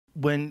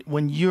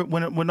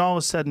when all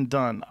is said and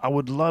done, I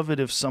would love it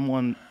if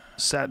someone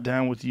sat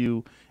down with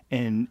you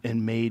and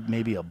made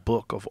maybe a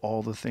book of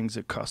all the things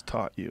that Cus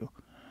taught you.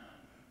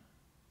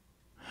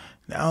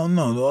 I don't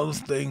know. All those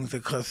things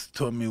that Cus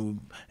taught me,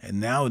 and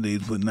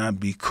nowadays would not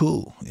be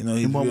cool. You know,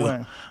 he's In what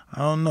way? I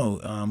don't know.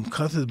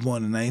 Cus was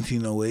born in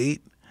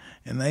 1908.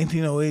 In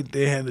 1908,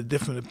 they had a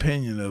different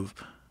opinion of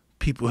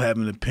people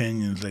having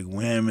opinions like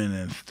women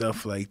and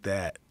stuff like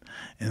that.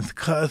 And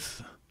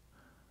Cus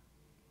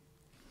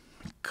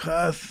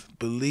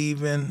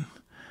believing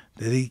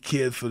that he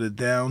cared for the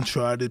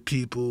downtrodden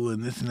people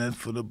and this and that,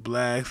 for the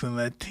blacks and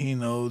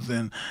Latinos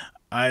and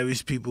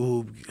Irish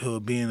people who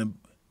are being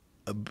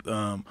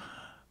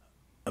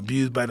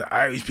abused by the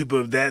Irish people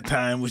of that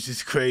time, which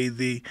is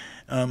crazy.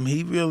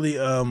 He really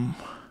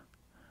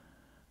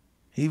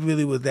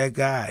was that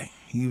guy.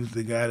 He was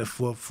the guy that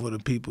fought for the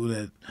people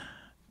that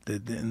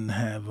didn't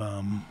have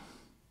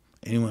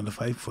anyone to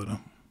fight for them.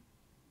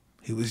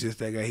 He was just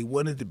that guy. He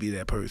wanted to be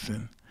that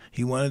person.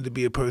 He wanted to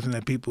be a person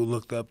that people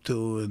looked up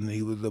to, and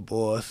he was a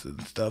boss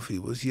and stuff. He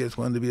just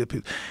wanted to be a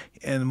person.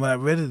 And when I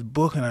read his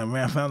book and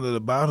I found out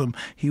about him,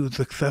 he was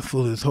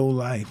successful his whole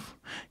life.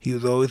 He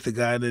was always the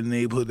guy in the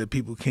neighborhood that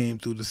people came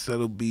through to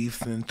settle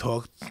beefs and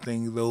talk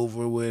things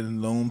over with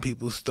and loan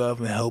people stuff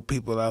and help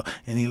people out.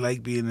 And he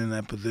liked being in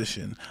that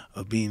position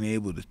of being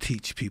able to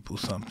teach people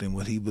something,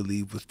 what he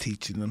believed was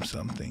teaching them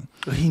something.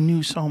 He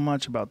knew so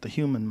much about the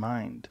human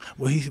mind.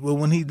 Well,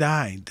 when he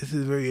died, this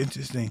is very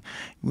interesting.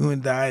 When he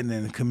died,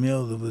 and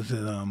Camille was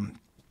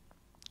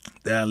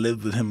that I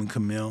lived with him and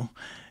Camille.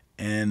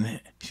 And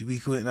we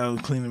went out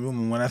and cleaned the room,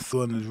 and when I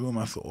saw in his room,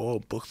 I saw all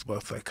books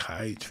about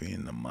psychiatry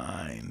and the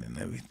mind and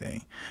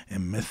everything,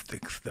 and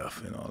mystic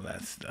stuff and all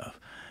that stuff.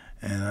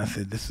 And I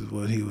said, this is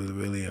what he was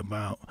really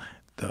about.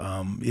 He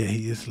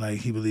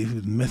believed he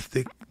was a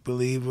mystic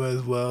believer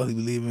as well. He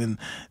believed in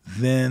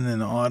Zen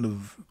and the art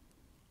of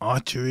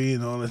archery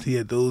and all that. He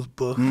had those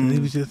books, and he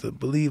was just a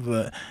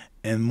believer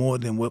in more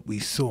than what we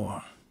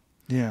saw.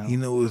 Yeah. He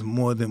knew it was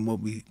more than what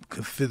we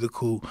could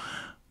physically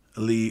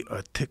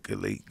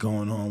articulate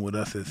going on with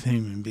us as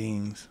human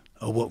beings,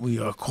 or what we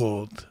are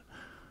called.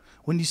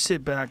 When you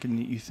sit back and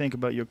you think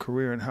about your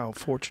career and how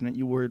fortunate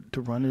you were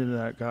to run into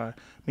that guy, I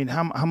mean,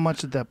 how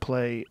much did that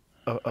play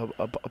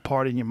a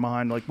part in your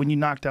mind? Like when you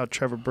knocked out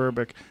Trevor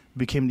Berbick,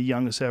 became the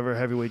youngest ever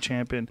heavyweight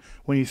champion,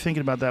 when you're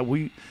thinking about that,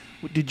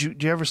 did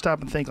you ever stop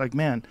and think like,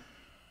 man,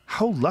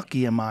 how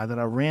lucky am I that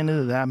I ran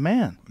into that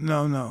man?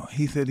 No.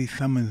 He said he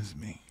summons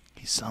me.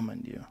 He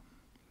summoned you.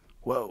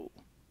 Whoa.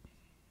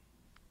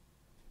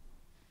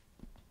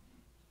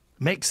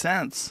 Makes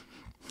sense.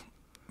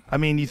 I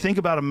mean, you think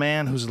about a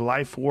man whose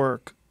life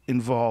work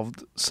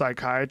involved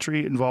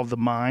psychiatry, involved the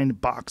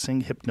mind,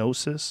 boxing,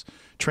 hypnosis,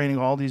 training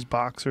all these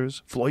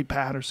boxers. Floyd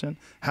Patterson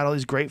had all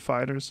these great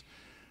fighters,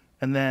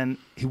 and then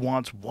he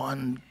wants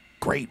one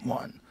great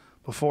one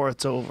before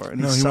it's over, and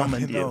he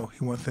summoned you. No,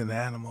 he wants an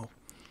animal.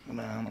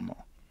 An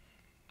animal.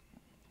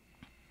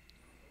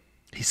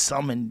 He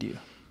summoned you.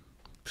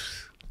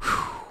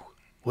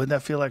 What did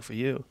that feel like for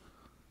you?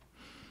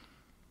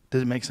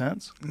 Did it make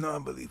sense? No, I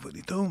believe what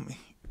he told me.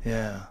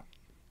 Yeah.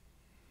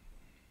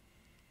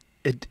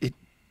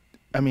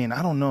 I mean,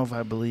 I don't know if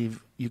I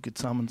believe you could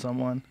summon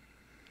someone,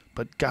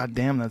 but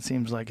goddamn, that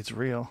seems like it's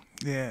real.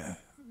 Yeah.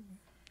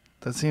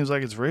 That seems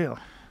like it's real.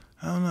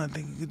 I don't know. I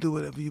think you can do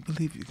whatever you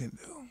believe you can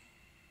do,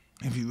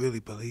 if you really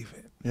believe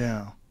it.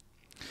 Yeah.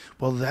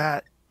 Well,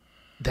 that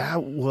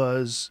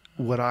was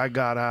what I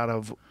got out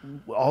of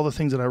all the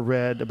things that I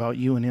read about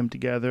you and him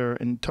together,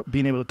 and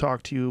being able to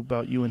talk to you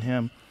about you and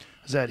him,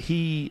 is that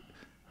he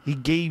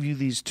gave you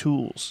these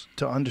tools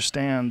to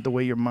understand the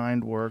way your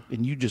mind worked,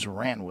 and you just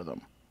ran with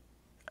them.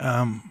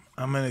 I'm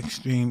an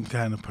extreme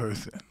kind of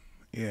person.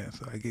 Yeah,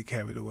 so I get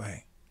carried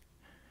away.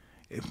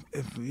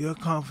 If your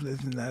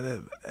confidence is not at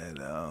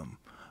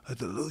a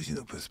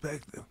delusional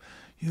perspective,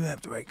 you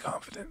have the right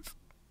confidence.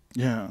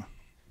 Yeah.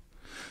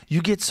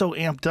 You get so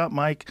amped up,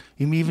 Mike.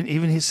 Even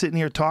he's sitting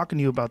here talking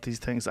to you about these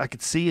things. I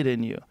could see it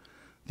in you.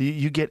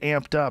 You get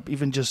amped up,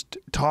 even just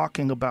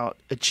talking about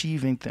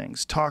achieving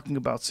things, talking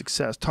about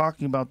success,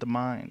 talking about the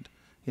mind.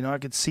 You know, I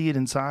could see it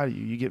inside of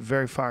you. You get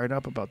very fired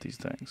up about these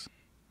things.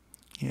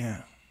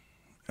 Yeah.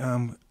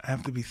 I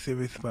have to be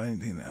serious about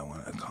anything that I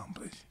want to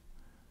accomplish.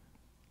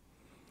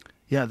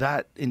 Yeah,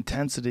 that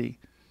intensity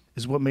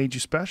is what made you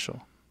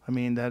special. I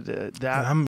mean, that